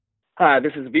Hi,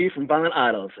 this is V from Violent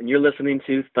Idols, and you're listening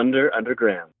to Thunder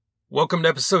Underground. Welcome to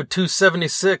episode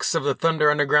 276 of the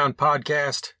Thunder Underground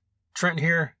podcast. Trent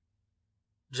here.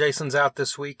 Jason's out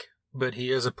this week, but he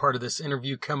is a part of this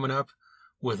interview coming up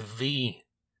with V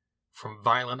from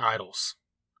Violent Idols.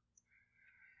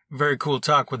 Very cool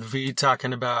talk with V,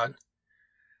 talking about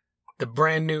the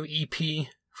brand new EP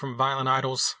from Violent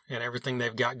Idols and everything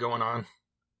they've got going on.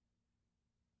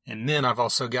 And then I've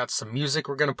also got some music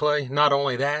we're going to play. Not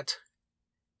only that,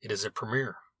 it is a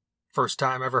premiere. First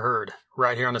time ever heard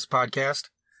right here on this podcast.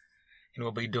 And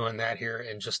we'll be doing that here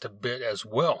in just a bit as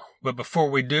well. But before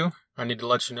we do, I need to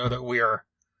let you know that we are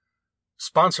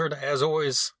sponsored, as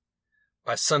always,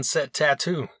 by Sunset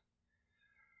Tattoo.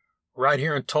 Right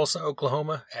here in Tulsa,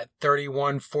 Oklahoma at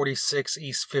 3146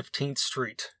 East 15th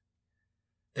Street.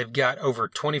 They've got over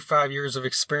 25 years of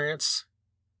experience.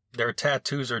 Their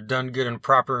tattoos are done good and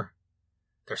proper.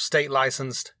 They're state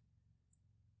licensed.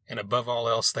 And above all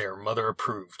else, they are mother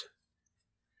approved.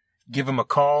 Give them a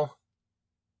call,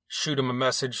 shoot them a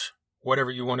message, whatever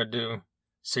you want to do,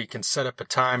 so you can set up a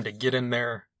time to get in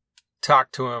there,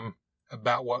 talk to them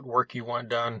about what work you want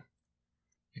done.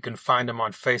 You can find them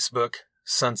on Facebook,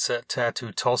 Sunset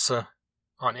Tattoo Tulsa,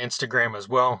 on Instagram as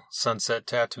well, Sunset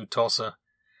Tattoo Tulsa.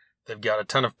 They've got a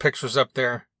ton of pictures up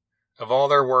there of all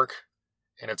their work,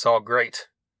 and it's all great.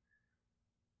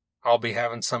 I'll be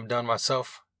having some done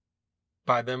myself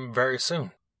by them very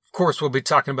soon. Of course, we'll be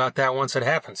talking about that once it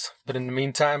happens. But in the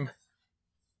meantime,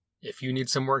 if you need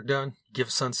some work done,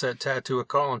 give Sunset Tattoo a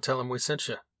call and tell them we sent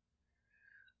you.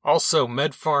 Also,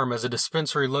 MedPharm is a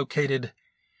dispensary located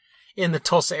in the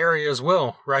Tulsa area as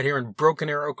well, right here in Broken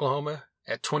Arrow, Oklahoma,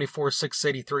 at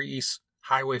 24683 East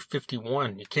Highway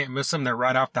 51. You can't miss them. They're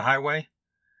right off the highway.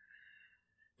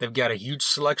 They've got a huge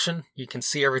selection. You can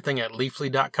see everything at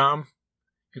leafly.com.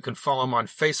 You can follow them on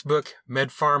Facebook,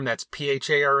 MedPharm, that's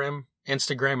PHARM.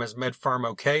 Instagram is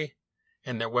MedPharmOK,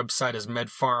 and their website is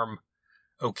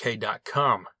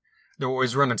medpharmok.com. They're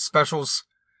always running specials,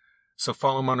 so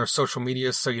follow them on their social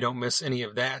media so you don't miss any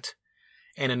of that.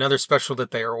 And another special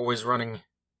that they are always running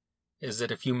is that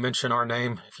if you mention our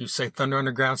name, if you say Thunder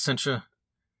Underground sent you,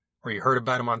 or you heard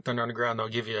about them on Thunder Underground, they'll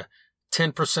give you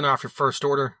 10% off your first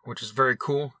order, which is very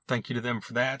cool. Thank you to them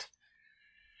for that.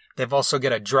 They've also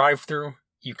got a drive-thru.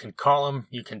 You can call them,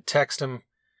 you can text them,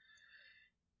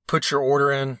 put your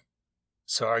order in.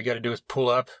 So all you got to do is pull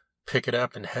up, pick it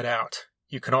up, and head out.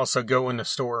 You can also go in the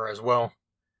store as well.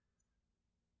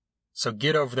 So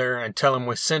get over there and tell them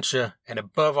we sent you. And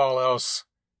above all else,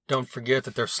 don't forget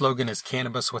that their slogan is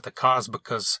Cannabis with a Cause,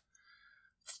 because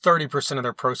 30% of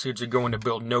their proceeds are going to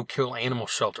build no-kill animal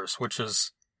shelters, which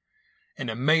is an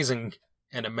amazing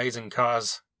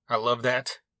cause. I love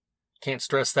that. Can't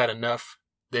stress that enough,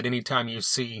 that anytime you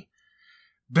see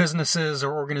businesses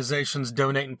or organizations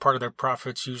donating part of their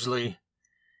profits, usually,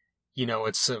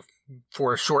 it's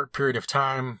for a short period of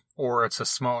time or it's a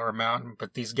smaller amount,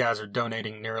 but these guys are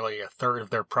donating nearly a third of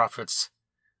their profits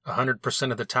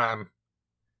 100% of the time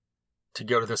to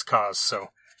go to this cause.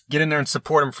 So get in there and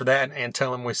support them for that and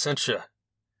tell them we sent you.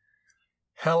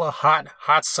 Hella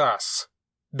Hot Sauce.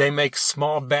 They make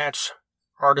small batch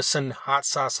artisan hot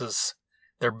sauces.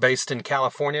 They're based in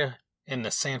California in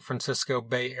the San Francisco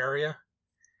Bay Area.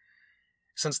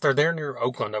 Since they're there near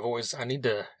Oakland, I need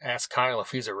to ask Kyle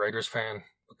if he's a Raiders fan,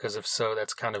 because if so,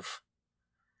 that's kind of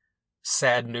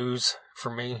sad news for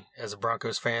me as a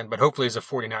Broncos fan, but hopefully he's a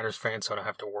 49ers fan, so I don't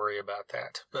have to worry about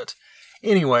that. But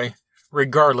anyway,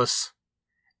 regardless,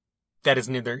 that is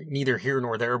neither here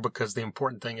nor there, because the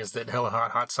important thing is that Hella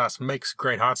Hot Sauce makes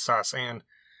great hot sauce, and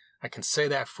I can say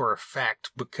that for a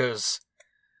fact because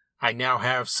I now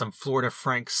have some Florida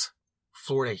Frank's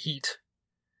Florida Heat.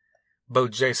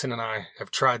 Both Jason and I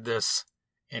have tried this,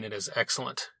 and it is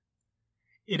excellent.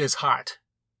 It is hot.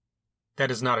 That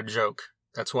is not a joke.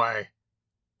 That's why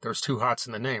there's two hots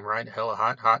in the name, right? Hella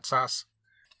hot sauce.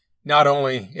 Not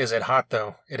only is it hot,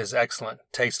 though, it is excellent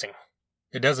tasting.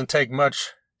 It doesn't take much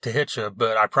to hit you,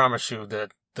 but I promise you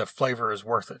that the flavor is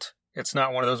worth it. It's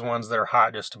not one of those ones that are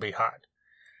hot just to be hot.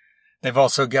 They've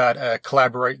also got a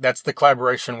that's the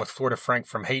collaboration with Florida Frank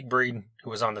from Hatebreed,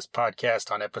 who was on this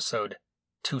podcast on episode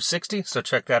 260, so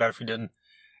check that out if you didn't.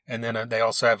 And then they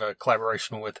also have a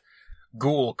collaboration with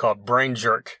Ghoul called Brain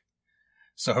Jerk.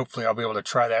 So hopefully I'll be able to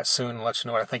try that soon and let you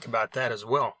know what I think about that as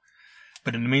well.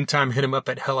 But in the meantime, hit them up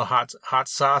at Hella Hot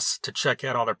Sauce to check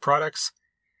out all their products.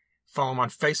 Follow them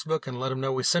on Facebook and let them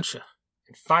know we sent you.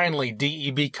 And finally,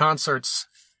 DEB Concerts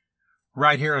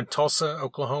right here in Tulsa,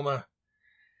 Oklahoma.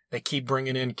 They keep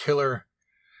bringing in killer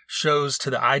shows to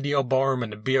the Ideal Ballroom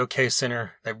and the BOK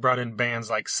Center. They've brought in bands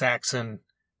like Saxon,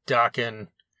 Dokken,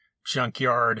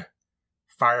 Junkyard,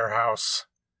 Firehouse,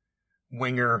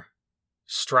 Winger,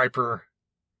 Striper,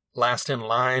 Last in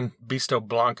Line, Beasto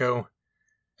Blanco.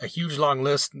 A huge long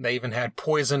list. They even had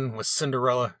Poison with Tom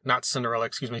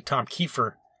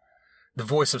Kiefer, the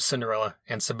voice of Cinderella,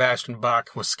 and Sebastian Bach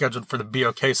was scheduled for the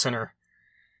BOK Center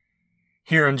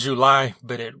here in July,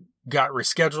 but it got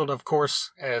rescheduled, of course,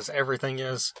 as everything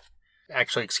is.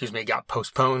 Actually, it got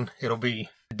postponed. The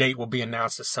date will be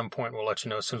announced at some point. We'll let you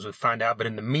know as soon as we find out. But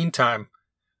in the meantime,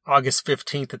 August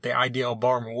 15th at the IDL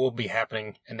Ballroom will be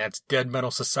happening, and that's Dead Metal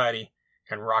Society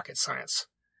and Rocket Science.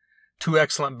 Two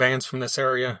excellent bands from this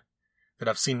area that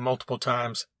I've seen multiple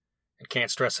times and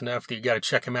can't stress enough that you got to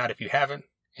check them out if you haven't.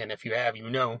 And if you have, you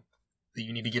know that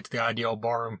you need to get to the IDL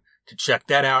Ballroom to check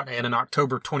that out. And on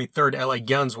October 23rd, LA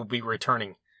Guns will be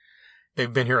returning.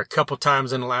 They've been here a couple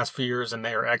times in the last few years, and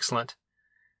they are excellent.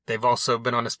 They've also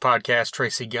been on this podcast,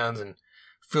 Tracy Guns and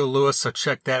Phil Lewis, so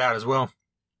check that out as well.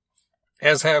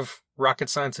 As have Rocket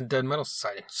Science and Dead Metal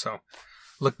Society. So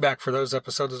look back for those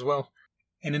episodes as well.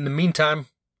 And in the meantime,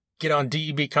 get on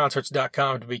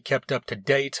debconcerts.com to be kept up to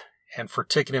date and for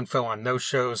ticket info on those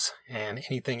shows and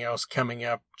anything else coming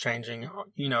up, changing,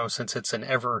 since it's an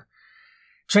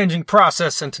ever-changing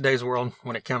process in today's world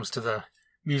when it comes to the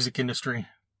music industry.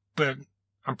 But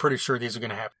I'm pretty sure these are going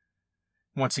to happen.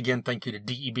 Once again, thank you to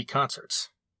DEB Concerts.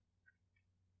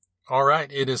 All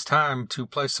right, it is time to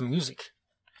play some music.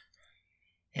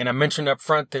 And I mentioned up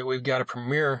front that we've got a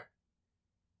premiere,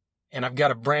 and I've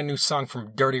got a brand new song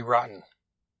from Dirty Rotten.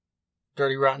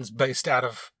 Dirty Rotten's based out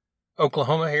of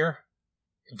Oklahoma here.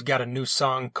 We've got a new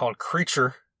song called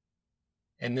Creature,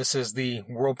 and this is the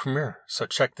world premiere, so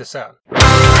check this out.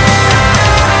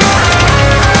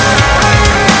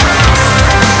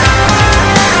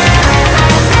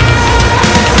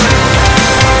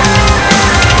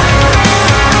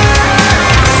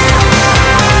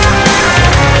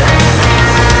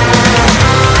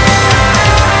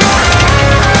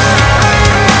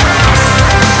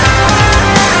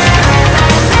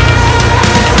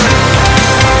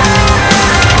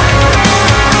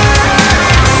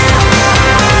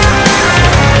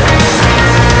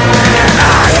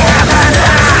 I am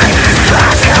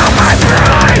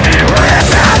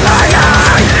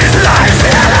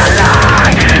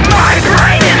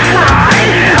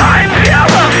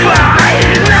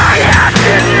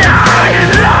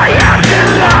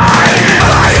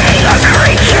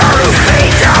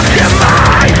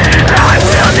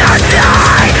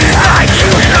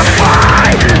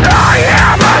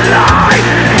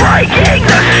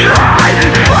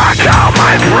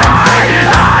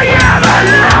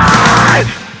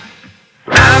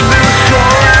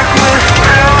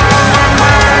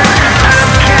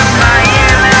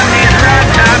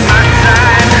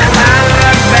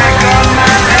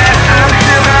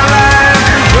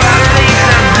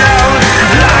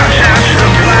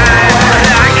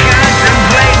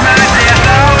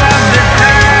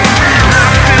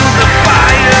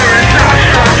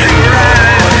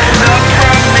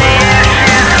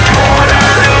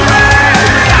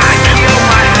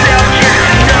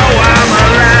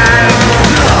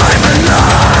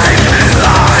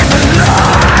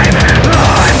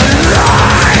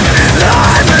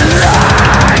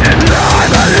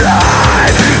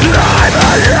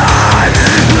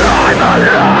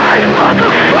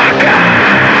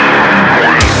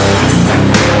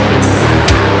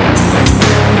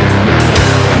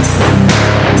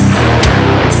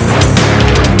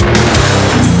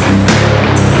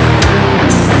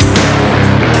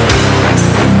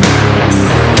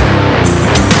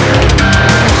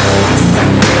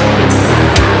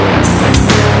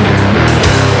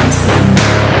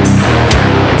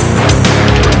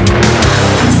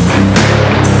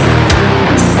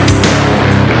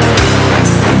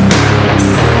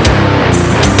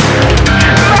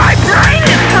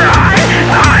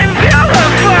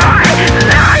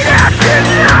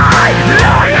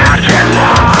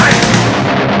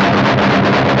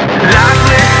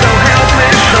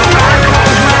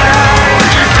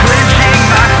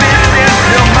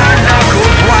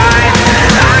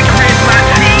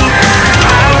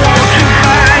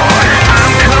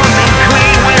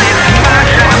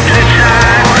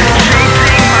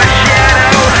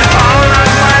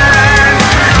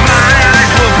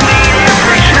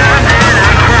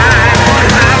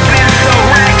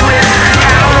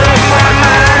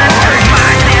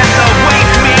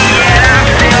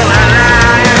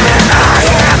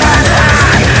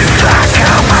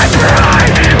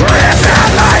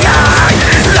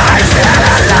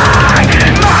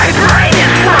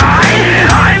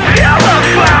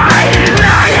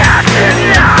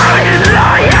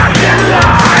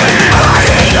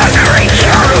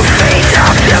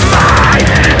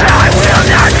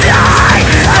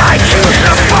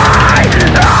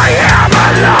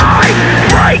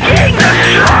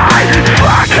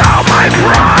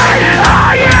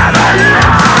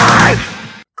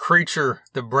feature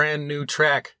the brand new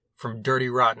track from Dirty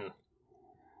Rotten.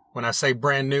 When I say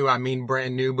brand new, I mean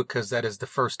brand new because that is the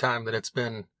first time that it's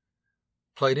been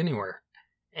played anywhere.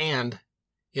 And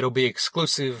it'll be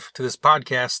exclusive to this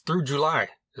podcast through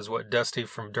July, is what Dusty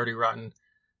from Dirty Rotten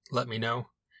let me know.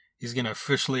 He's going to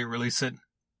officially release it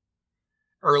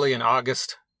early in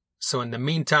August. So in the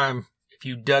meantime, if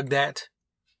you dug that,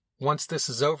 once this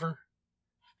is over,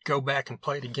 go back and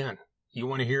play it again. You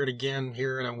want to hear it again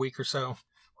here in a week or so,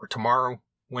 or tomorrow,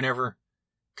 whenever,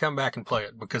 come back and play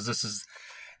it, because this is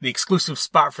the exclusive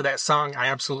spot for that song. I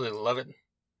absolutely love it.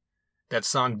 That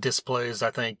song displays,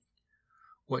 I think,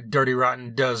 what Dirty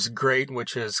Rotten does great,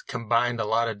 which is combined a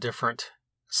lot of different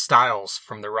styles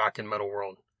from the rock and metal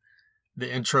world.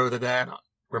 The intro to that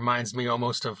reminds me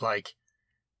almost of like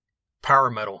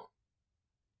power metal.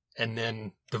 And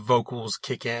then the vocals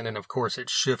kick in, and of course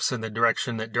it shifts in the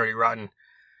direction that Dirty Rotten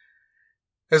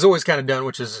has always kind of done,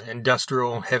 which is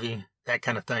industrial, heavy, that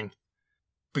kind of thing.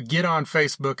 But get on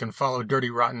Facebook and follow Dirty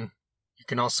Rotten. You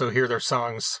can also hear their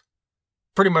songs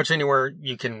pretty much anywhere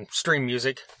you can stream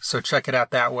music, so check it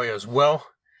out that way as well.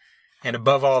 And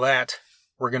above all that,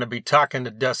 we're going to be talking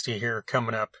to Dusty here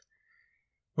coming up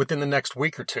within the next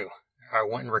week or two. I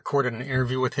went and recorded an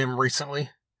interview with him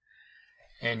recently,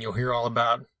 and you'll hear all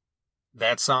about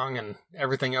that song and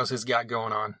everything else he's got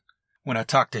going on. When I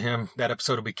talk to him, that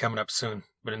episode will be coming up soon.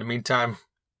 But in the meantime,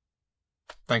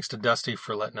 thanks to Dusty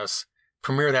for letting us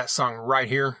premiere that song right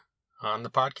here on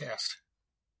the podcast.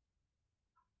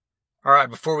 All right,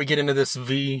 before we get into this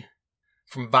V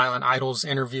from Violent Idols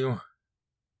interview,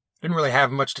 didn't really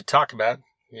have much to talk about.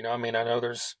 I know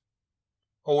there's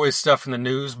always stuff in the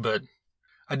news, but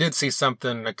I did see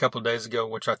something a couple of days ago,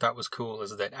 which I thought was cool,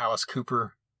 is that Alice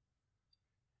Cooper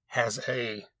has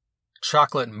a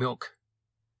chocolate milk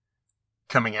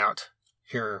coming out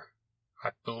here. I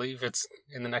believe it's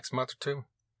in the next month or two.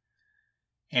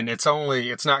 And it's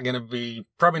not going to be,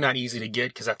 probably not easy to get,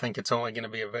 because I think it's only going to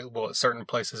be available at certain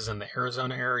places in the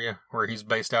Arizona area where he's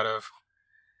based out of.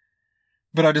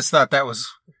 But I just thought that was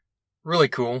really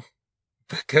cool,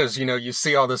 because, you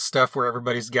see all this stuff where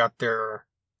everybody's got their,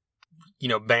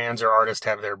 bands or artists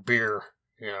have their beer,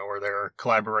 or their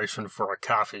collaboration for a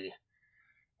coffee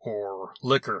or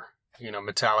liquor,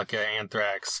 Metallica,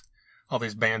 Anthrax. All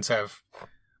these bands have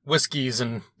whiskeys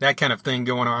and that kind of thing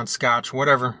going on, scotch,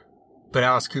 whatever. But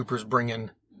Alice Cooper's bringing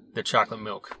the chocolate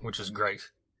milk, which is great.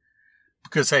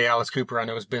 Because, hey, Alice Cooper, I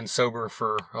know, has been sober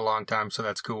for a long time, so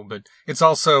that's cool. But it's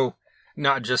also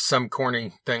not just some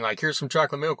corny thing like, here's some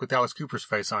chocolate milk with Alice Cooper's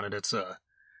face on it. It's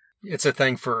a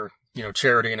thing for,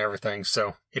 charity and everything.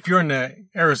 So if you're in the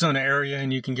Arizona area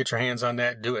and you can get your hands on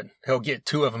that, do it. Hell, get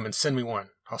 2 of them and send me one.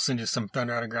 I'll send you some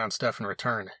Thunder Underground stuff in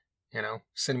return.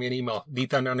 Send me an email,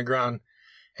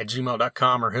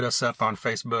 thethunderunderground@gmail.com, or hit us up on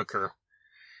Facebook or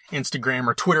Instagram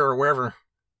or Twitter or wherever,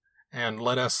 and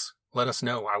let us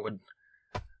know. I would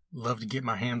love to get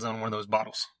my hands on one of those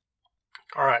bottles.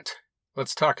 All right,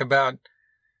 let's talk about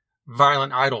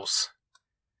Violent Idols.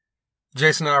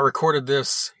 Jason and I recorded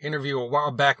this interview a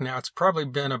while back now. It's probably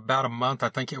been about a month. I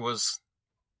think it was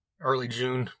early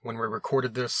June when we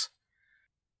recorded this.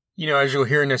 As you'll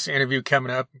hear in this interview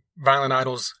coming up, Violent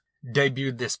Idols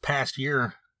debuted this past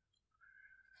year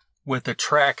with a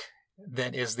track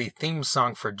that is the theme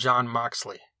song for Jon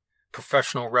Moxley,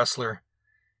 professional wrestler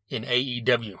in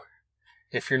AEW.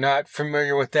 If you're not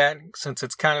familiar with that, since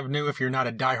it's kind of new, if you're not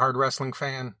a diehard wrestling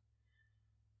fan,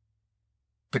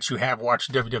 but you have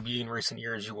watched WWE in recent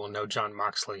years, you will know Jon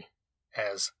Moxley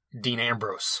as Dean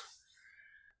Ambrose.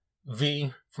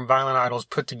 V from Violent Idols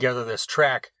put together this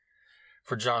track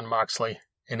for Jon Moxley,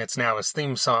 and it's now his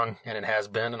theme song, and it has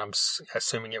been, and I'm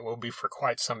assuming it will be for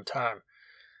quite some time.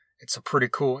 It's a pretty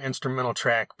cool instrumental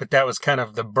track, but that was kind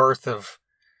of the birth of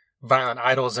Violent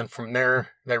Idols, and from there,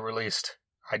 they released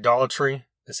Idolatry,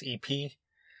 this EP.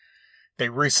 They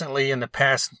recently, in the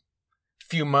past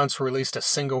few months, released a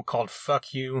single called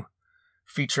Fuck You,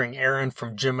 featuring Aaron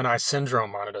from Gemini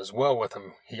Syndrome on it as well with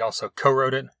him. He also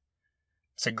co-wrote it.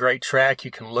 It's a great track.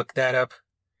 You can look that up.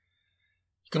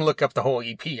 You can look up the whole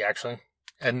EP, actually.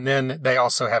 And then they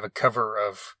also have a cover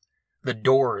of The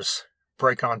Doors'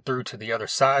 Break On Through to the Other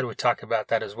Side. We talk about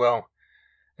that as well.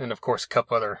 And, of course, a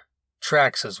couple other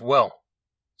tracks as well.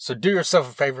 So do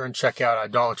yourself a favor and check out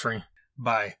Idolatry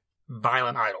by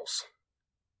Violent Idols.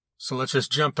 So let's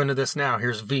just jump into this now.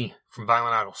 Here's V from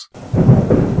Violent Idols.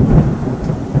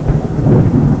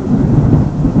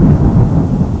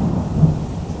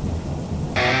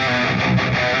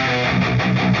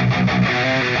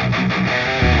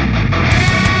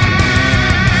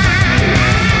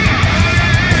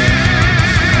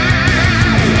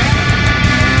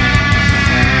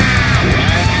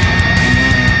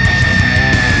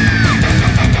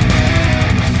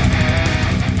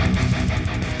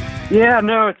 Yeah,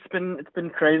 no, it's been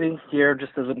crazy here,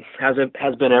 just as it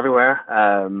has been everywhere.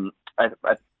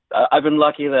 I've been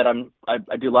lucky that I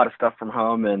do a lot of stuff from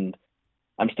home, and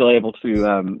I'm still able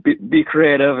to be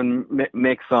creative and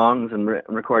make songs and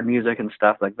record music and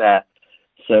stuff like that.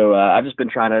 So I've just been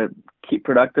trying to keep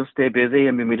productive, stay busy.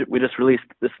 I mean, we just released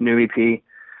this new EP,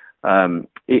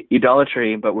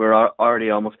 Idolatry, but we're already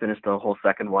almost finished the whole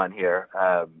second one here.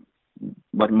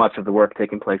 Much of the work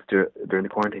taking place during the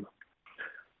quarantine.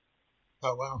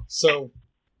 Oh, wow. So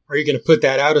are you going to put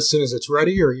that out as soon as it's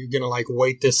ready, or are you going to like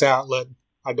wait this out, let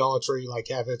Idolatry like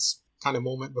have its kind of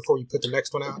moment before you put the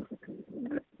next one out?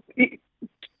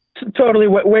 Totally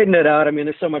waiting it out. I mean,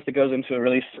 there's so much that goes into a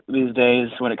release these days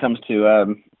when it comes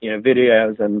to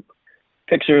videos and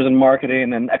pictures and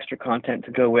marketing and extra content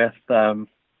to go with the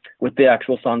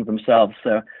actual songs themselves.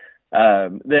 So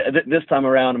this time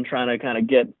around, I'm trying to kind of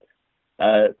get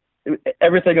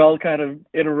everything all kind of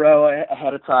in a row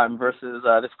ahead of time versus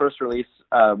this first release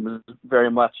was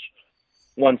very much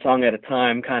one song at a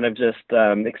time, kind of just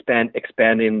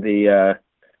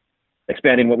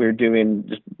expanding what we were doing,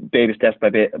 just baby steps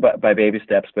by baby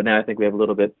steps. But now I think we have a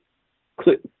little bit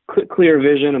clear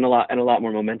vision and a lot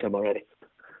more momentum already.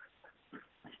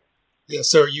 Yeah.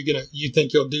 So you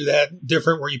think you'll do that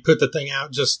different, where you put the thing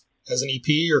out just as an EP,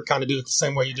 or kind of do it the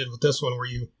same way you did with this one, where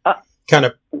you kind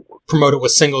of promote it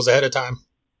with singles ahead of time?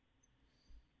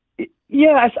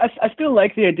 Yeah, I still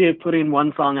like the idea of putting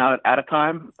one song out at a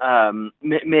time.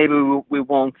 Maybe we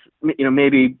won't,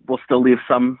 maybe we'll still leave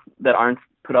some that aren't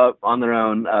put out on their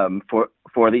own for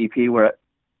the EP.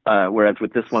 Whereas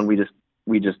with this one, we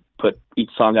just put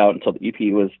each song out until the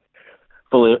EP was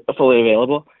fully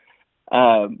available.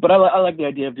 But I like the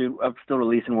idea of still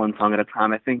releasing one song at a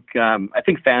time. I think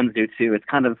fans do too. It's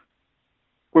kind of,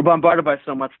 we're bombarded by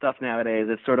so much stuff nowadays.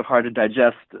 It's sort of hard to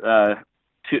digest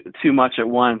too much at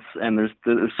once, and there's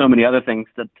so many other things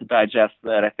to digest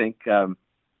that I think kind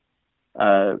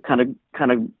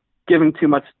of giving too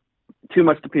much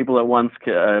to people at once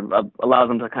allows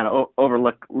them to kind of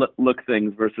overlook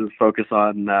things versus focus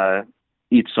on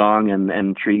each song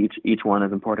and treat each one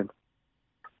as important.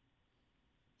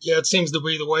 Yeah, it seems to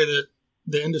be the way that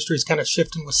the industry is kind of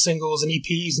shifting with singles and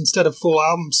EPs instead of full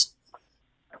albums.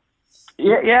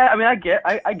 Yeah. I mean, I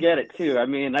get it too. I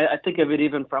mean, I think of it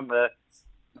even from a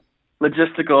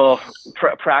logistical,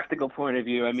 practical point of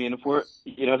view. I mean, if we're,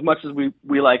 as much as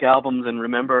we like albums and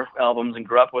remember albums and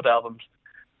grew up with albums,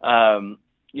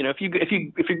 if you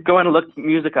go in and look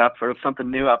music up or something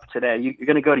new up today, you're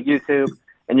going to go to YouTube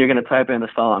and you're going to type in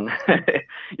a song.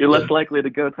 You're less likely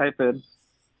to go type in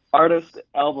artist,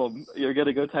 album. You're going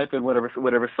to go type in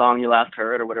whatever song you last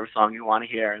heard or whatever song you want to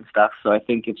hear and stuff. So I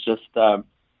think it's just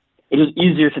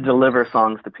easier to deliver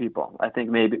songs to people. I think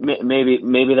maybe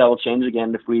that will change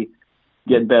again if we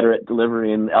get better at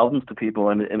delivering albums to people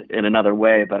in another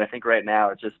way. But I think right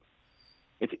now it's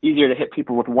easier to hit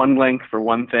people with one link for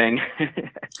one thing,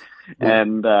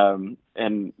 and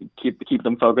keep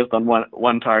them focused on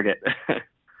one target.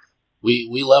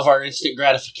 We love our instant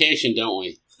gratification, don't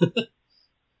we?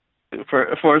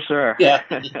 For sure. Yeah.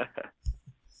 I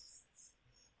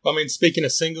mean, speaking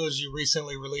of singles, you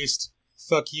recently released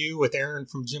 "Fuck You" with Aaron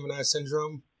from Gemini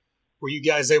Syndrome. Were you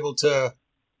guys able to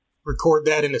record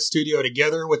that in the studio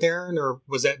together with Aaron, or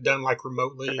was that done like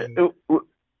remotely?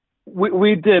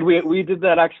 We did. We did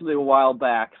that actually a while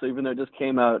back. So even though it just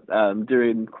came out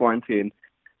during quarantine,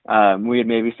 we had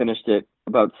maybe finished it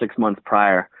about 6 months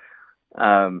prior.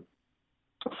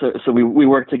 So we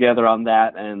worked together on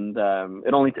that, and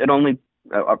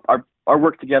our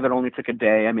work together only took a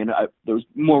day. I mean, there was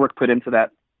more work put into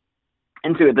it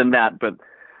than that, but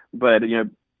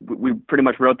we pretty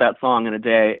much wrote that song in a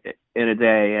day,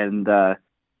 and we're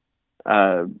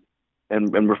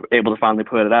able to finally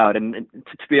put it out. And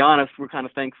to be honest, we're kind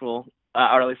of thankful,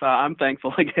 or at least I'm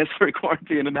thankful, I guess, for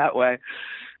quarantine in that way,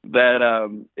 that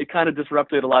it kind of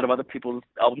disrupted a lot of other people's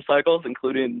album cycles,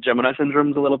 including Gemini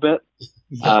Syndrome's a little bit.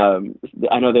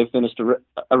 I know they've finished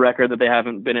a record that they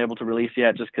haven't been able to release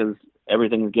yet just because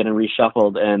everything is getting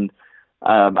reshuffled. And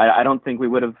I don't think we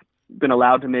would have been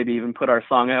allowed to maybe even put our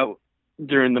song out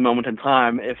during the moment in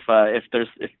time if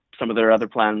some of their other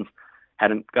plans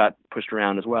hadn't got pushed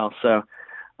around as well. So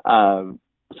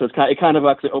it kind of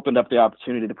actually opened up the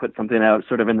opportunity to put something out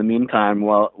sort of in the meantime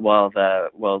while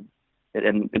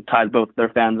it ties both their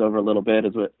fans over a little bit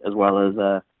as well as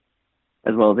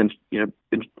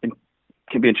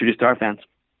can be introduced to our fans.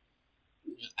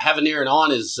 Having Aaron on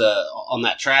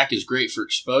that track is great for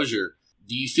exposure.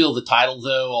 Do you feel the title,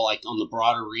 though, like on the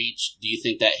broader reach, do you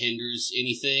think that hinders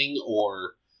anything?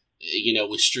 Or,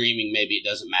 with streaming, maybe it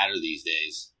doesn't matter these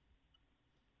days?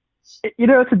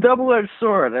 It's a double-edged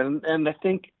sword, and I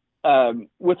think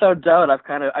without doubt,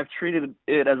 I've treated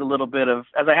it as a little bit of,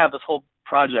 as I have this whole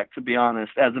project, to be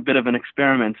honest, as a bit of an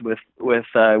experiment with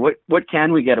what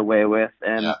can we get away with,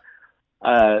 and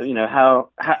Yeah.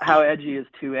 How edgy is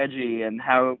too edgy, and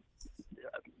how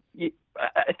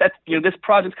that's this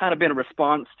project's kind of been a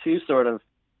response to sort of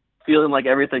feeling like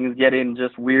everything is getting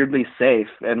just weirdly safe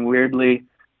and weirdly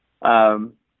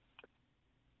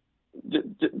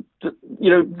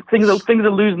things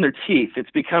are losing their teeth.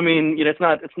 It's becoming, it's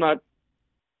not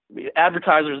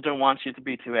advertisers don't want you to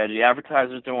be too edgy.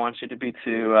 Advertisers don't want you to be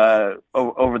too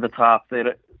over the top. They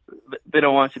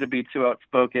don't want you to be too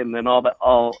outspoken and all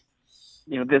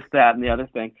this, that, and the other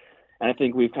thing. And I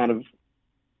think we've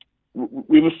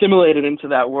assimilated into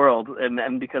that world,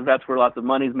 and because that's where lots of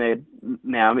money's made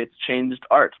now, it's changed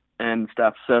art and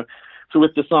stuff. So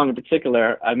with the song in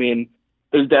particular, I mean,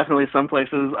 there's definitely some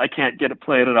places I can't get it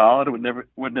played at all, and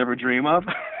would never dream of.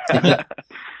 Yeah.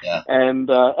 And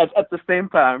at the same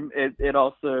time, it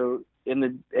also, in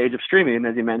the age of streaming,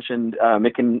 as you mentioned,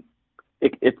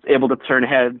 it's able to turn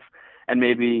heads, and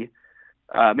maybe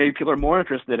people are more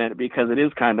interested in it because it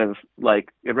is kind of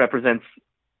like it represents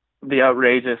the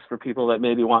outrageous for people that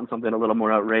maybe want something a little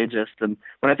more outrageous. And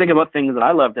when I think about things that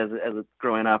I loved as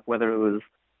growing up, whether it was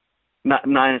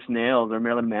Nine Inch Nails or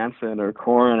Marilyn Manson or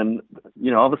Korn, and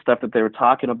all the stuff that they were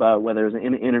talking about, whether it was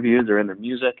in interviews or in their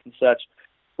music and such,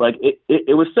 like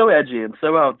it was so edgy and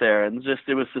so out there, and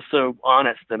it was just so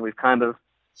honest. And we've kind of,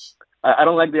 I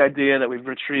don't like the idea that we've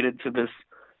retreated to this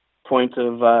point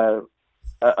of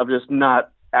just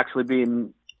not actually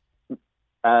being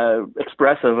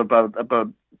expressive about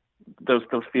those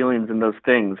feelings and those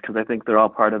things, because I think they're all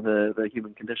part of the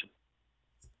human condition.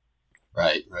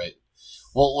 Right.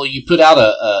 Well, you put out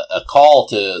a call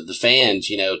to the fans,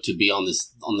 to be on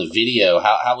the video.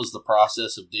 How was the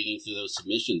process of digging through those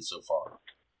submissions so far?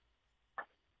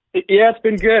 Yeah, it's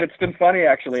been good. It's been funny,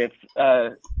 actually. It's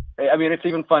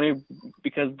even funny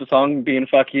because the song being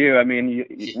 "Fuck You." I mean,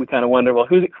 we kind of wonder, well,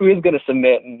 who is going to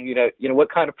submit, and what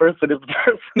kind of person is the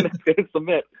person that's going to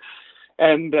submit?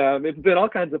 And it's been all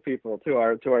kinds of people, to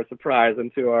our surprise,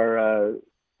 and to our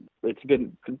we've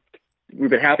been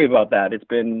happy about that. It's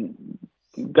been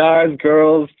guys,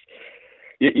 girls,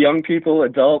 young people,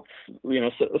 adults.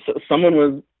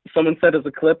 Someone sent us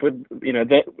a clip with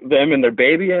them and their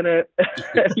baby in it.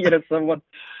 Someone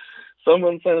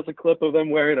sent us a clip of them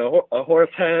wearing a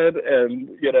horse head, and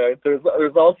there's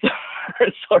all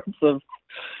sorts of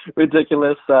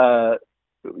ridiculous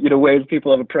ways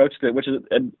people have approached it, which is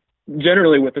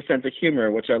generally with a sense of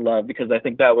humor, which I love, because I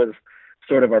think that was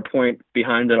sort of our point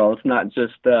behind it all. It's not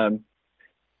just the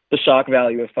shock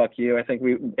value of "Fuck You." I think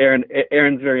Aaron's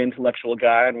a very intellectual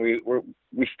guy, and we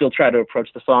still try to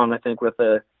approach the song, I think, with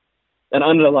an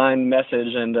underlying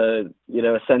message and a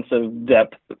sense of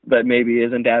depth that maybe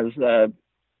isn't as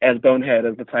bonehead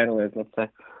as the title is, let's say.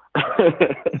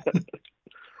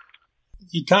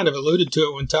 You kind of alluded to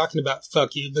it when talking about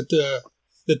 "Fuck You," but the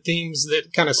themes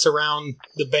that kind of surround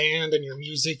the band and your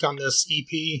music on this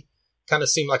EP kind of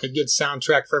seem like a good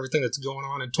soundtrack for everything that's going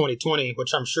on in 2020,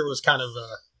 which I'm sure was kind of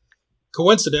a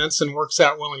coincidence and works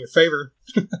out well in your favor.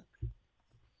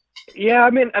 Yeah,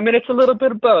 I mean, it's a little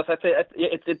bit of both. I think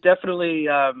it definitely.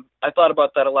 I thought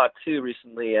about that a lot too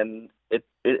recently, and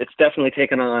it's definitely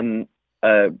taken on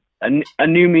a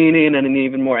new meaning and an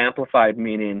even more amplified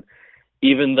meaning.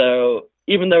 Even though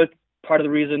it's part of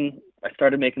the reason I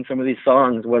started making some of these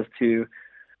songs was to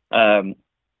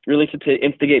really to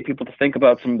instigate people to think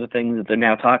about some of the things that they're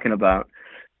now talking about.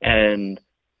 And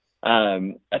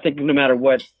I think no matter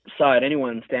what side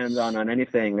anyone stands on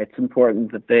anything, it's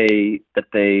important that they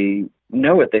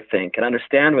know what they think and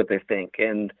understand what they think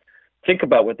and think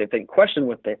about what they think, question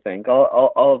what they think,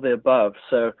 all of the above.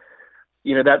 So,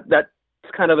 that's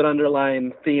kind of an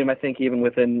underlying theme, I think, even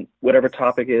within whatever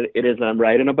topic it is that I'm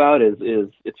writing about, is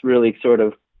it's really sort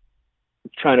of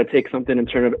trying to take something and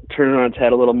turn it on its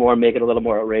head a little more, make it a little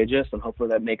more outrageous, and hopefully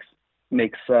that makes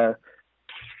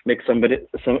somebody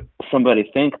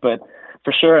think. But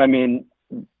for sure, I mean,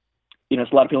 a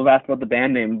lot of people have asked about the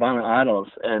band name Violent Idols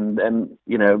and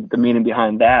the meaning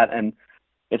behind that, and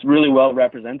it's really well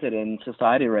represented in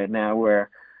society right now,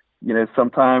 where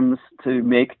sometimes to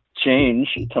make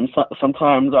change,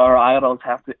 sometimes our idols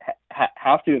have to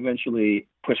eventually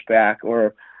push back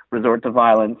or resort to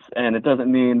violence, and it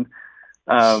doesn't mean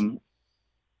that's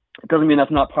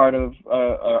not part of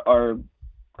our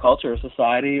culture,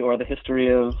 society, or the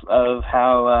history of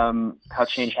how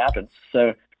change happens.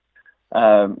 So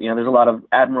there's a lot of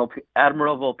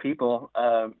admirable people,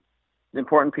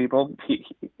 important people,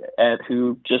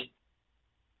 who just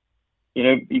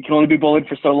you can only be bullied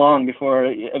for so long before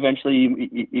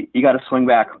eventually you got to swing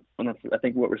back, and that's I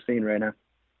think what we're seeing right now.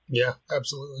 Yeah,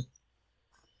 absolutely.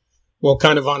 Well,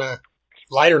 kind of on a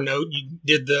lighter note, you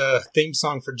did the theme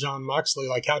song for Jon Moxley.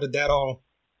 Like, how did that all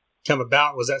come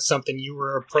about? Was that something you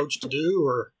were approached to do,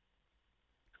 or?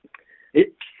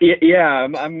 Yeah,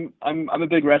 I'm a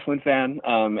big wrestling fan,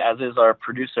 as is our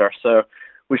producer. So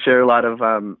we share a lot of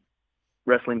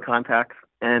wrestling contacts,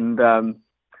 and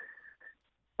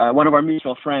one of our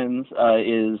mutual friends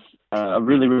is a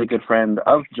really, really good friend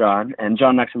of Jon, and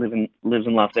Jon actually lives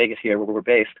in Las Vegas here, where we're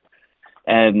based.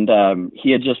 And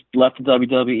he had just left the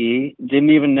WWE,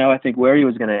 didn't even know, I think, where he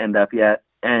was going to end up yet,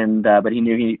 and but he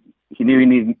knew he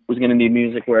was going to need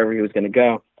music wherever he was going to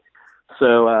go.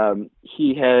 So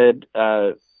he had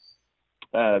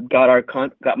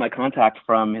got my contact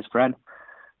from his friend,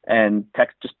 and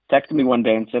just texted me one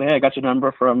day and said, "Hey, I got your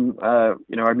number from our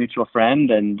mutual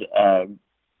friend, and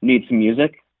need some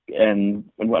music and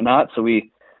whatnot." So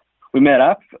we met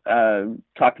up,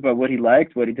 talked about what he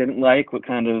liked, what he didn't like, what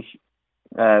kind of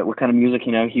music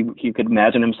he could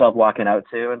imagine himself walking out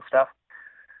to and stuff.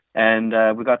 And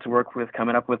we got to work with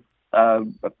coming up with a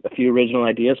few original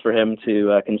ideas for him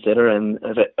to consider. And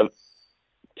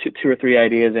two or three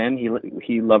ideas in,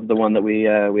 he loved the one that we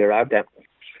arrived at.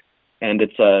 And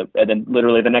and then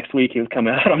literally the next week he was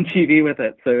coming out on TV with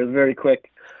it. So it was very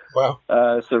quick. Wow.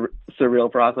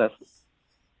 Surreal process.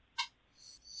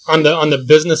 On the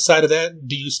business side of that,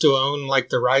 do you still own like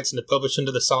the rights and the publishing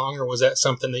to the song, or was that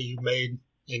something that you made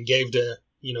and gave to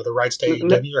the rights to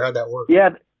AEW, or how'd that work?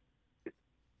 Yeah.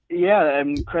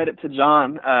 And credit to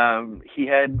Jon. He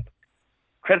had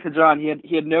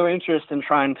no interest in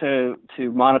trying to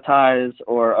monetize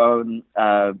or own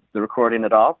the recording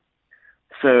at all.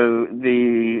 So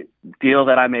the deal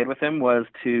that I made with him was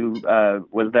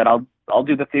that I'll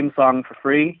do the theme song for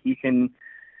free. He can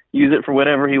use it for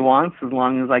whatever he wants, as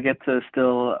long as I get to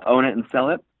still own it and sell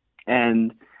it.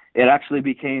 And it actually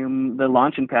became the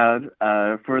launching pad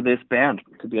for this band,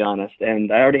 to be honest.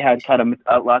 And I already had kind of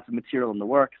lots of material in the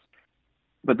works,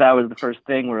 but that was the first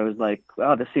thing where I was like,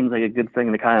 "Oh, this seems like a good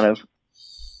thing to kind of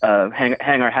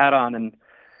hang our hat on and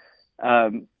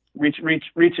reach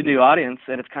a new audience."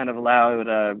 And it's kind of allowed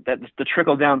that the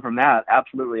trickle down from that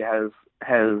absolutely has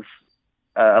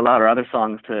allowed our other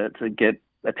songs to get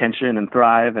attention and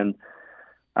thrive. And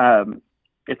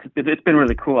it's been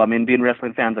really cool. I mean, being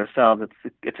wrestling fans ourselves,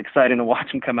 it's exciting to watch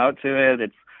him come out to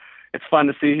it. It's fun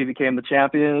to see he became the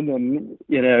champion, and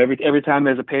every time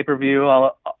there's a pay-per-view,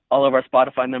 all of our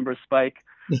Spotify numbers spike.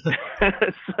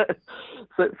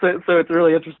 so it's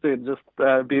really interesting just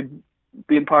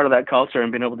being part of that culture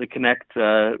and being able to connect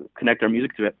our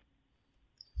music to it.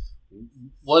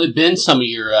 What have been some of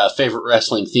your favorite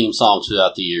wrestling theme songs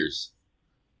throughout the years?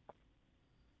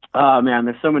 Oh man,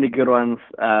 there's so many good ones.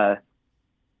 I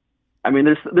mean,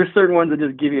 there's certain ones that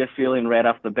just give you a feeling right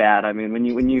off the bat. I mean,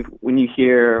 when you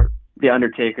hear the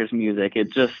Undertaker's music,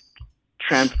 it just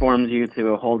transforms you to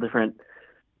a whole different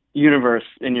universe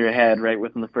in your head right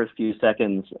within the first few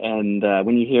seconds. And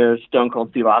when you hear Stone Cold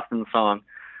Steve Austin's song,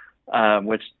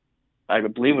 which I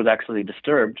believe was actually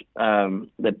Disturbed,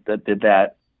 that did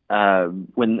that. As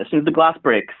soon as the glass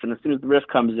breaks and as soon as the riff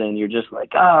comes in, you're just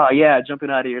like, oh yeah, jumping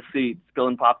out of your seat,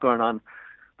 spilling popcorn on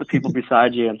the people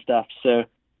beside you and stuff. So,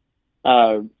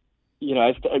 I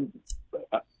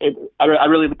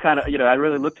really kind of, I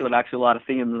really looked at actually a lot of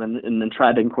themes and then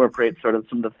tried to incorporate sort of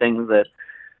some of the things that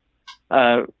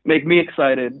make me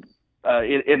excited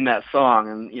in that song.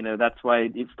 And that's why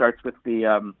it starts with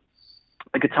the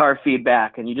guitar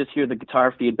feedback, and you just hear the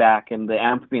guitar feedback and the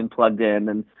amp being plugged in.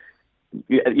 And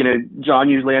Jon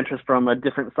usually enters from a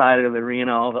different side of the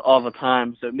arena all the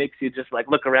time, so it makes you just like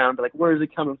look around, like, where is he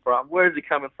coming from? Where is he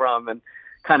coming from? And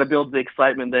kind of builds the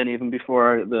excitement then even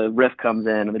before the riff comes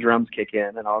in and the drums kick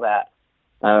in and all that.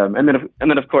 And then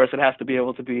of course it has to be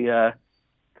able to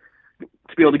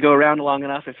go around long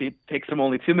enough if it takes him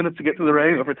only 2 minutes to get to the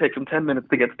ring, or if it takes him 10 minutes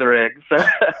to get to the ring. So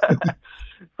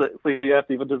you have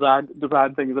to even design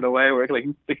things in a way where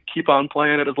they keep on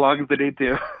playing it as long as they need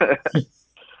to.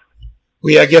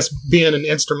 Well, yeah, I guess being an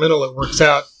instrumental, it works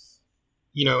out,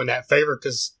 in that favor,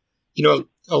 because, a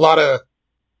lot of,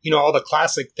 all the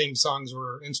classic theme songs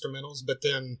were instrumentals, but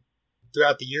then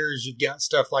throughout the years, you've got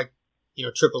stuff like,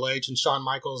 Triple H and Shawn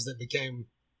Michaels that became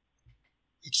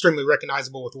extremely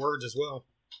recognizable with words as well.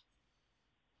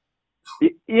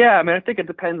 Yeah, I mean, I think it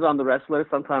depends on the wrestler.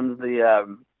 Sometimes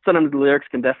the lyrics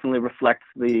can definitely reflect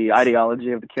the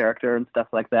ideology of the character and stuff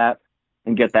like that,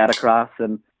 and get that across.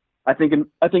 And I think in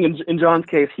Jon's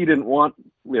case, he didn't want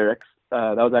lyrics.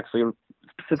 That was actually a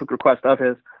specific request of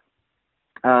his.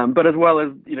 But as well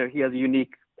as he has a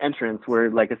unique entrance where,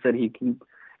 like I said, he can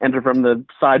enter from the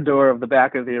side door of the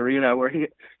back of the arena, where he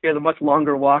has a much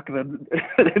longer walk than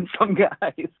some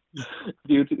guys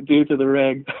due to the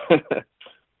rig.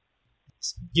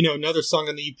 Another song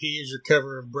on the EP is your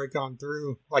cover of Break On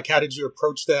Through. Like, how did you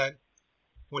approach that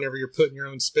whenever you're putting your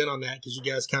own spin on that? Because you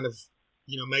guys kind of,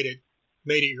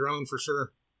 made it your own for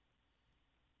sure.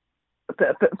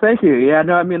 Thank you. Yeah,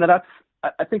 no, I mean, I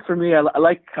think for me, I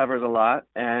like covers a lot.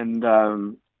 And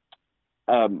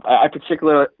I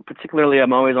particularly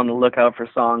am always on the lookout for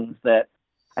songs that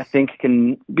I think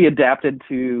can be adapted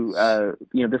to,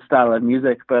 this style of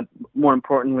music, but more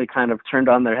importantly, kind of turned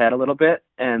on their head a little bit.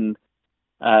 And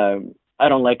I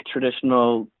don't like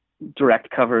traditional direct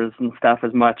covers and stuff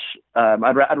as much.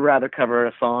 I'd rather cover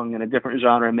a song in a different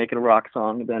genre and make it a rock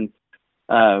song than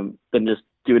just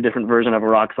do a different version of a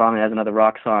rock song as another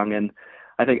rock song. And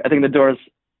I think the Doors,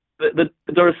 the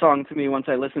Doors song, to me, once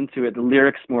I listened to it, the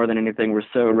lyrics more than anything were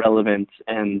so relevant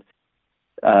and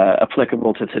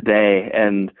applicable to today.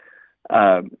 And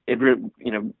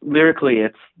lyrically,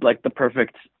 it's like the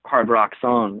perfect hard rock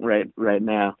song right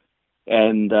now.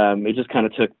 And it just kind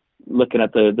of took looking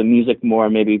at the music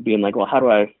more, maybe being like, well, how do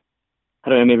I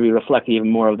maybe reflect even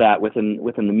more of that within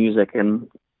the music and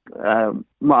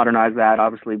modernize that,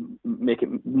 obviously make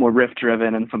it more riff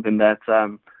driven and something that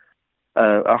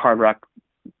a hard rock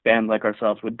band like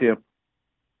ourselves would do.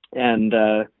 And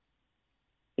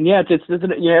yeah, it's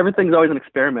everything's always an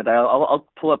experiment. I'll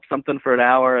pull up something for an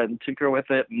hour and tinker with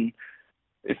it, and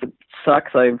if it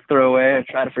sucks, I throw away. I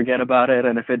try to forget about it,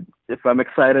 and if I'm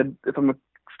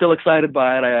still excited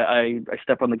by it, I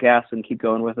step on the gas and keep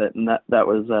going with it. And that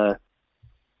was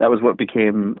what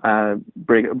became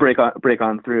Break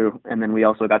On Through. And then we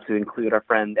also got to include our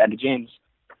friend Andy James,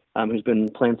 who's been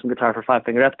playing some guitar for Five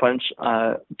Finger Death Punch,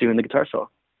 doing the guitar solo.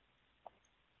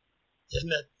 Isn't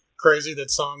that crazy that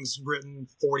songs written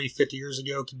 40, 50 years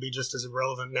ago can be just as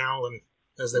irrelevant now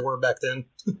as they were back then?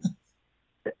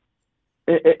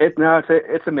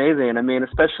 It's amazing. I mean,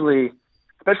 especially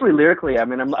lyrically. I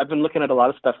mean, I've been looking at a lot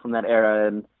of stuff from that era,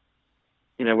 and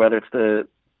whether it's the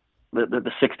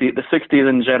 60s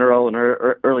in general and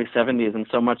early 70s, and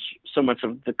so much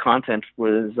of the content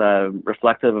was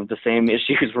reflective of the same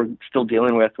issues we're still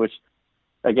dealing with, which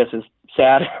I guess is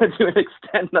sad to an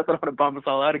extent. Not that I want to bum us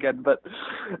all out again, but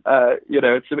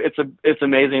it's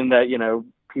amazing that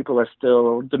people are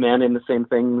still demanding the same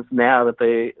things now that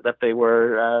they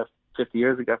were 50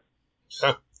 years ago.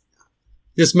 Yeah.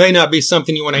 This may not be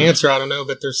something you want to answer, I don't know,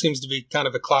 but there seems to be kind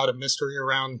of a cloud of mystery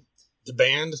around the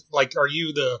band. Like, are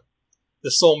you the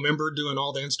sole member doing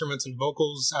all the instruments and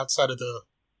vocals outside of the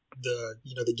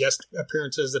guest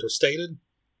appearances that are stated,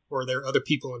 or are there other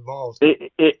people involved?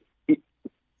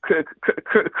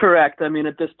 Correct. I mean,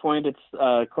 at this point, it's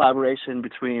collaboration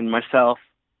between myself,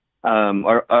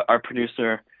 our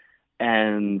producer,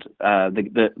 and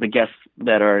the guests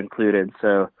that are included.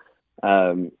 So,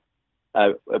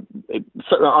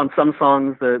 on some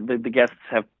songs, the guests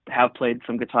have played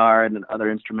some guitar and other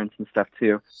instruments and stuff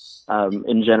too.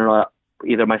 In general,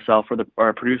 either myself or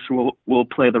our producer will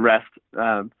play the rest.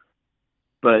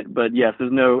 But yes,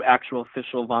 there's no actual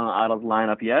official Vinyl Idols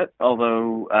lineup yet,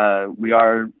 although we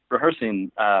are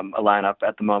rehearsing a lineup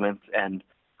at the moment and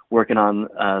working on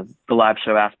the live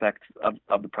show aspect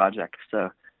of the project. So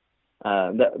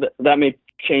that may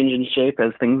change in shape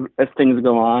as things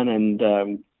go on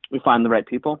and we find the right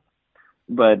people.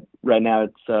 But right now,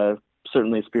 it's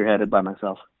certainly spearheaded by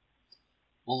myself.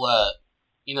 Well,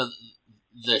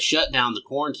 the shutdown, the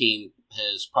quarantine,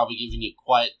 has probably given you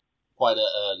quite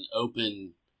an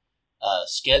open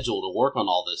schedule to work on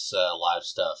all this live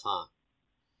stuff, huh?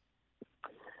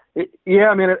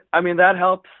 Yeah, I mean that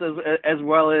helps as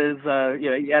well as no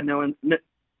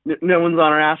one's on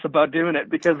our ass about doing it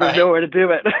because there's nowhere to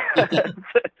do it.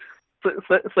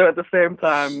 so at the same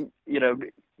time,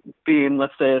 being,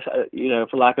 let's say,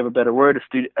 for lack of a better word, a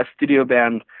studio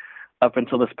band up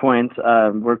until this point,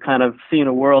 we're kind of seeing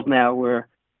a world now where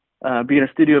being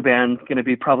a studio band is going to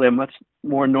be probably a much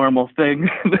more normal thing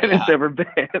than it's ever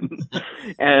been.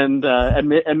 and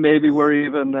maybe we're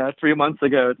even 3 months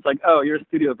ago, it's like, oh, you're a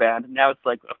studio band. And now it's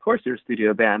like, of course you're a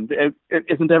studio band.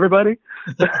 Isn't everybody?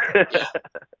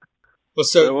 Well,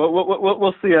 so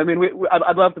we'll see. I mean,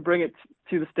 I'd love to bring it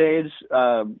to the stage.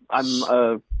 I'm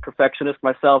a perfectionist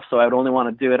myself, so I would only want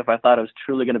to do it if I thought it was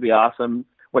truly going to be awesome,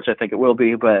 which I think it will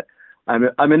be. But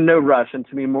I'm in no rush. And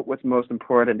to me, what's most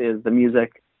important is the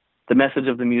music, the message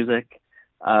of the music,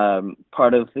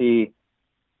 part of the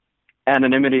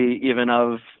anonymity even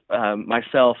of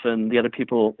myself and the other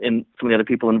people some of the other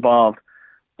people involved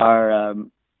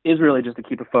is really just to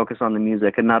keep a focus on the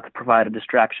music and not to provide a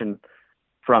distraction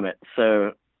from it.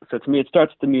 So to me, it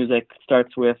starts with the music,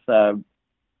 starts with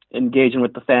engaging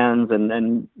with the fans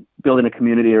and building a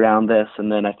community around this.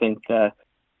 And then I think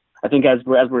as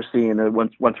we're seeing,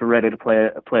 once we're ready to play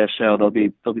a show, there'll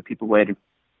be people waiting.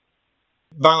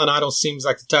 Violent Idols seems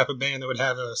like the type of band that would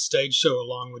have a stage show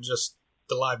along with just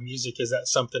the live music. Is that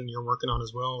something you're working on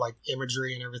as well, like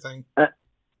imagery and everything?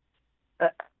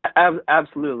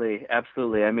 Absolutely.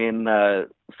 I mean,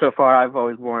 so far I've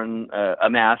always worn a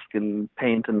mask and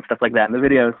paint and stuff like that in the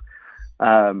videos.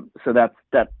 So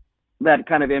that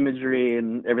kind of imagery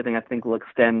and everything, I think, will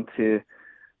extend to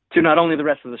not only the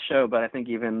rest of the show, but I think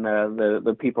even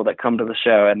the people that come to the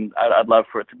show. And I'd love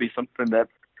for it to be something that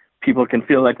people can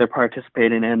feel like they're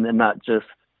participating in, and not just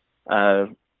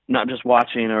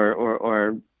watching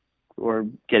or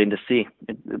getting to see.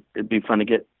 It'd be fun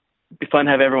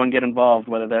to have everyone get involved,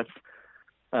 whether that's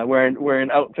wearing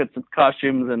outfits and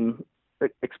costumes and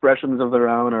expressions of their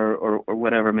own or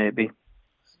whatever it may be.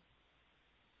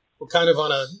 Well, kind of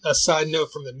on a side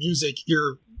note from the music,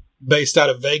 you're based out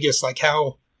of Vegas. Like,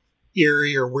 how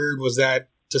eerie or weird was that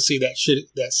to see that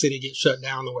city get shut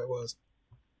down the way it was?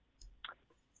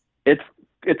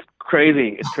 It's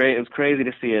crazy. It was crazy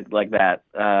to see it like that.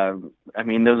 I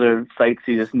mean, those are sights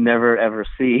you just never ever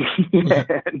see,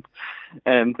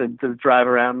 and to drive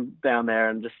around down there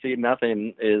and just see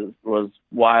nothing was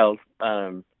wild.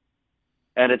 And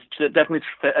it's definitely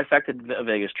affected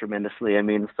Vegas tremendously. I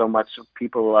mean, so much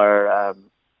people are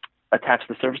attached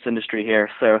to the service industry here,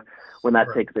 so when that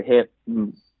takes a hit,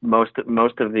 most of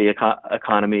the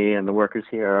economy and the workers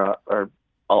here are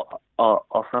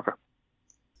all suffer.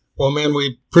 Well, man,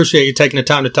 we appreciate you taking the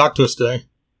time to talk to us today.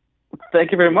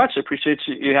 Thank you very much. I appreciate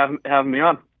you having me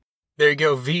on. There you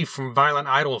go, V from Violent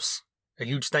Idols. A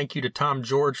huge thank you to Tom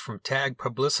George from Tag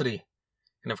Publicity.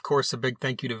 And of course, a big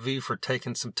thank you to V for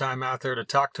taking some time out there to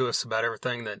talk to us about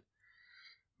everything that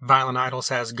Violent Idols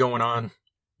has going on.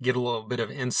 Get a little bit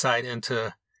of insight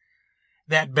into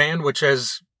that band, which,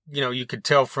 as you could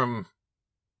tell from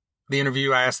the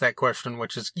interview, I asked that question,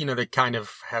 which is, they kind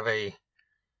of have a,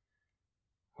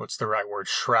 what's the right word,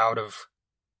 shroud of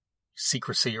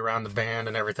secrecy around the band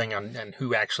and everything, and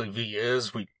who actually V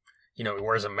is. He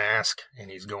wears a mask and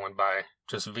he's going by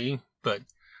just V. But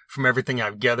from everything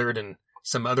I've gathered and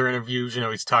some other interviews,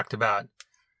 he's talked about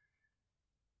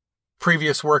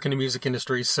previous work in the music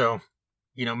industry. So,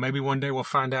 maybe one day we'll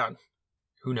find out.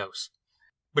 Who knows?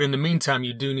 But in the meantime,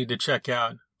 you do need to check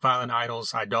out Violent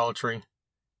Idols' Idolatry.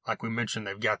 Like we mentioned,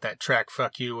 they've got that track,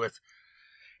 Fuck You, with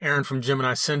Aaron from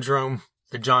Gemini Syndrome.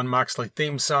 The John Moxley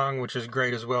theme song, which is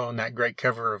great as well, and that great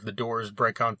cover of The Doors'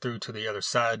 Break On Through to the Other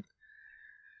Side.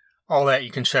 All that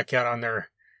you can check out on their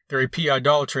EP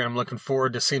Idolatry. I'm looking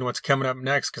forward to seeing what's coming up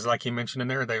next, because like you mentioned in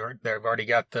there, they've already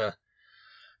got the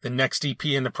next EP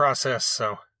in the process,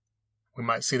 so we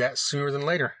might see that sooner than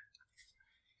later.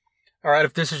 All right,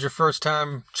 if this is your first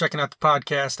time checking out the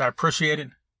podcast, I appreciate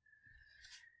it.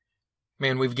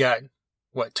 Man, we've got,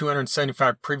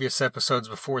 275 previous episodes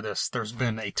before this. There's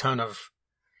been a ton of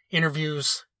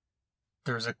interviews.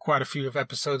 There's quite a few of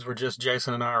episodes where just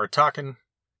Jason and I are talking.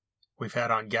 We've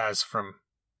had on guys from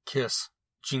Kiss,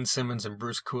 Gene Simmons and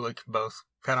Bruce Kulick, both.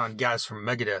 We've had on guys from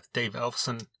Megadeth, Dave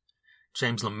Ellefson,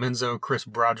 James Lomenzo, Chris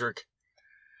Broderick.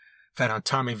 We've had on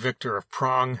Tommy Victor of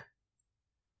Prong,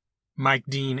 Mike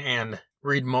Dean and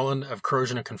Reed Mullen of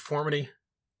Corrosion of Conformity.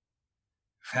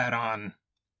 We've had on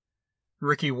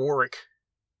Ricky Warwick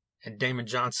and Damon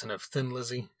Johnson of Thin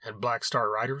Lizzy and Black Star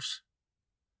Riders.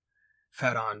 I've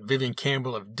had on Vivian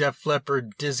Campbell of Def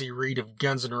Leppard, Dizzy Reed of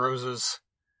Guns N' Roses,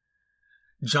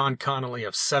 John Connolly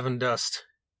of Seven Dust,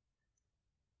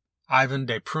 Ivan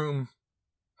De Prume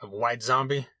of White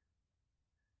Zombie.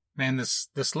 Man,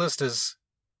 this list is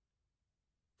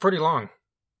pretty long.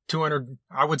 200,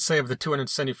 I would say of the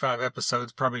 275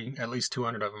 episodes, probably at least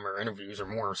 200 of them are interviews or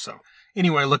more. So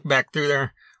anyway, look back through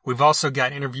there. We've also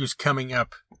got interviews coming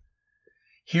up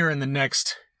here in the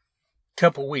next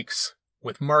couple weeks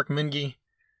with Mark Mingy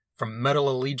from Metal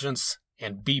Allegiance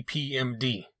and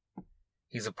BPMD.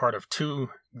 He's a part of two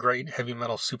great heavy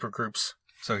metal supergroups,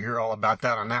 so hear all about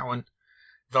that on that one.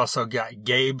 We've also got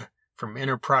Gabe from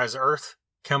Enterprise Earth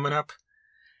coming up,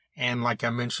 and like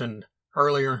I mentioned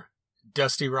earlier,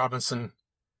 Dusty Robinson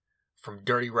from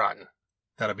Dirty Rotten.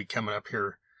 That'll be coming up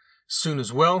here soon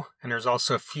as well, and there's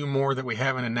also a few more that we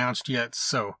haven't announced yet,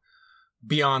 so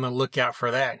be on the lookout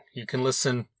for that. You can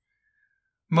listen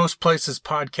most places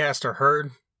podcasts are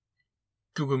heard: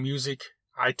 Google Music,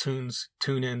 iTunes,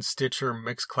 TuneIn, Stitcher,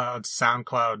 Mixcloud,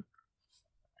 SoundCloud.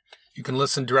 You can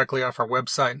listen directly off our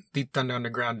website,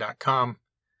 TheThunderUnderground.com.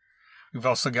 We've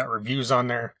also got reviews on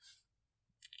there.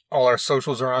 All our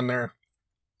socials are on there.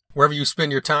 Wherever you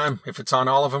spend your time, if it's on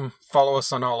all of them, follow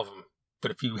us on all of them.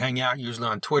 But if you hang out usually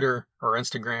on Twitter or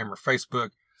Instagram or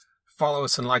Facebook, follow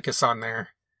us and like us on there.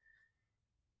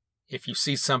 If you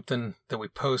see something that we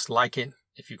post, like it.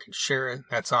 If you can share it,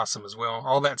 that's awesome as well.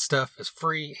 All that stuff is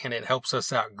free and it helps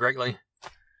us out greatly.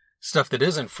 Stuff that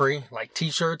isn't free, like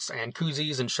t-shirts and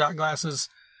koozies and shot glasses,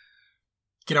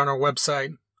 get on our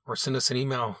website or send us an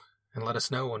email and let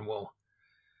us know and we'll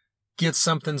get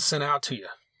something sent out to you.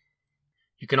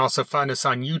 You can also find us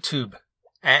on YouTube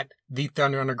at The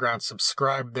Thunder Underground.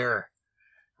 Subscribe there.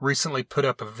 Recently put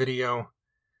up a video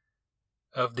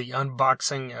of the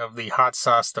unboxing of the hot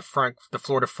sauce, the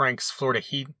Florida Frank's Florida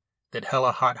Heat that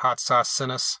Hella Hot Sauce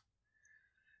sent us.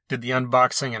 Did the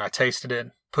unboxing and I tasted it.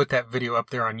 Put that video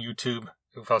up there on YouTube.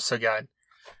 We've also got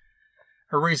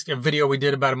a video we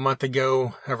did about a month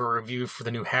ago of a review for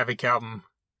the new Havoc album.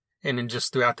 And then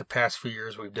just throughout the past few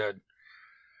years, we've done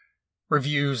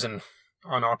reviews and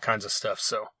on all kinds of stuff.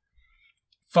 So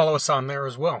follow us on there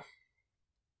as well.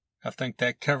 I think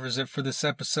that covers it for this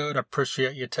episode. I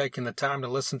appreciate you taking the time to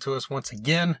listen to us once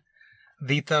again.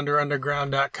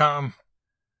 TheThunderUnderground.com.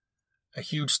 A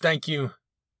huge thank you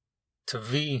to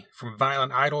V from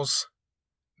Violent Idols,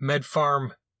 Med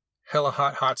Farm, Hella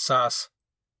Hot Sauce,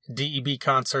 DEB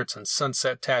Concerts, and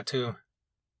Sunset Tattoo.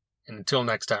 And until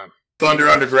next time. Thunder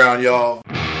Underground, y'all.